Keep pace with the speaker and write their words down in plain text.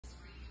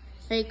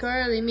Hey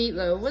Carly,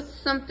 Meatloaf, what's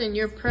something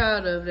you're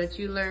proud of that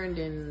you learned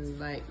in,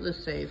 like,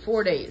 let's say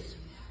 4 days?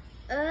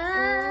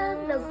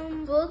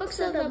 The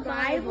books of the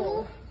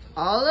Bible.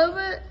 All of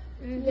it?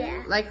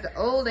 Yeah. Like the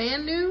old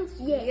and new?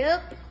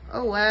 Yep.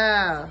 Oh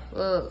wow.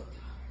 Well,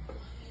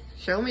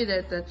 show me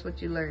that's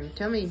what you learned.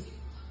 Tell me.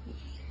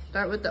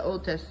 Start with the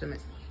Old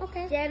Testament.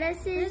 Okay.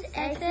 Genesis,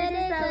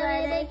 Exodus,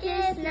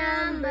 Leviticus,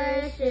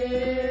 Numbers,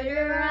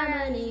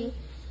 Deuteronomy.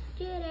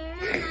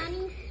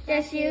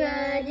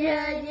 Joshua,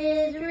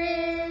 Judges,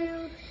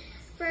 Ruth,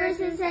 1st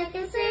and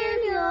 2nd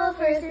Samuel,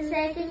 1st and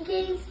 2nd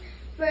Kings,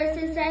 1st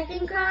and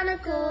 2nd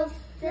Chronicles,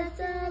 that's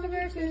all the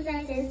 1st and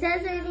 2nd,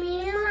 Sesame,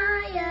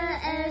 Nehemiah,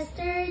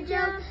 Esther,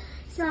 Job,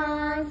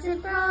 Songs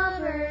and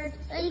Proverbs,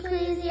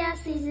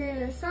 Ecclesiastes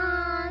and the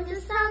Songs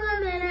of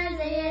Solomon,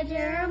 Isaiah,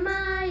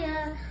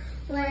 Jeremiah,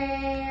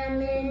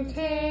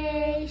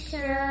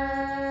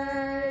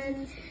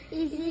 Lamentations,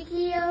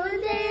 Ezekiel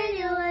and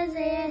Daniel,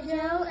 Isaiah,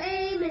 Joe,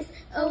 Amos,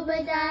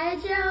 Obadiah,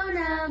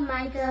 Jonah,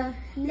 Micah,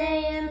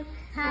 Nahum,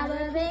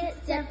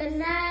 Habakkuk,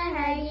 Zephaniah,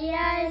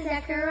 Haggai,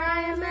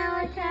 Zechariah,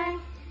 Malachi.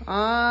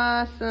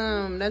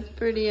 Awesome. That's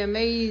pretty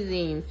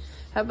amazing.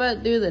 How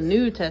about do the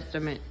New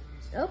Testament?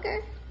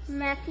 Okay.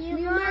 Matthew,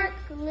 Mark,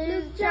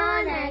 Luke,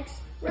 John, Acts,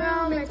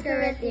 Romans,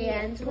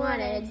 Corinthians, 1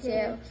 and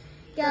 2.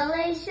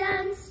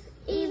 Galatians,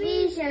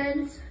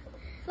 Ephesians,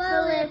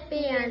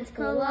 Philippians,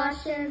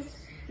 Colossians,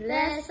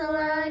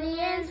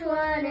 Thessalonians,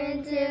 1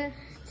 and 2.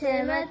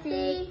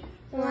 Timothy,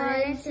 1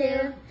 and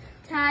 2.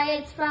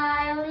 Titus,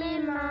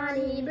 Philemon,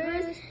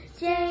 Hebrews,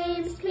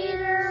 James,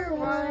 Peter,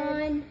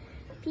 1.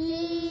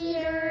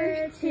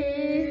 Peter,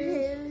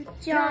 2.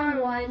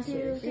 John, 1,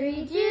 2,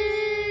 3.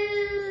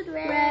 Jude,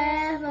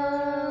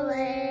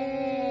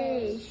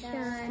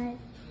 Revelation.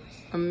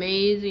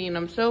 Amazing.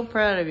 I'm so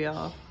proud of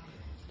y'all.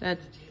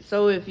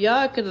 So if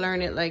y'all could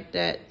learn it like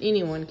that,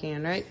 anyone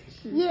can, right?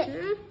 Yeah.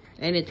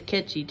 And it's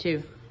catchy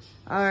too.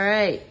 All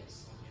right.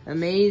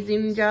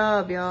 Amazing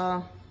job,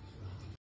 y'all.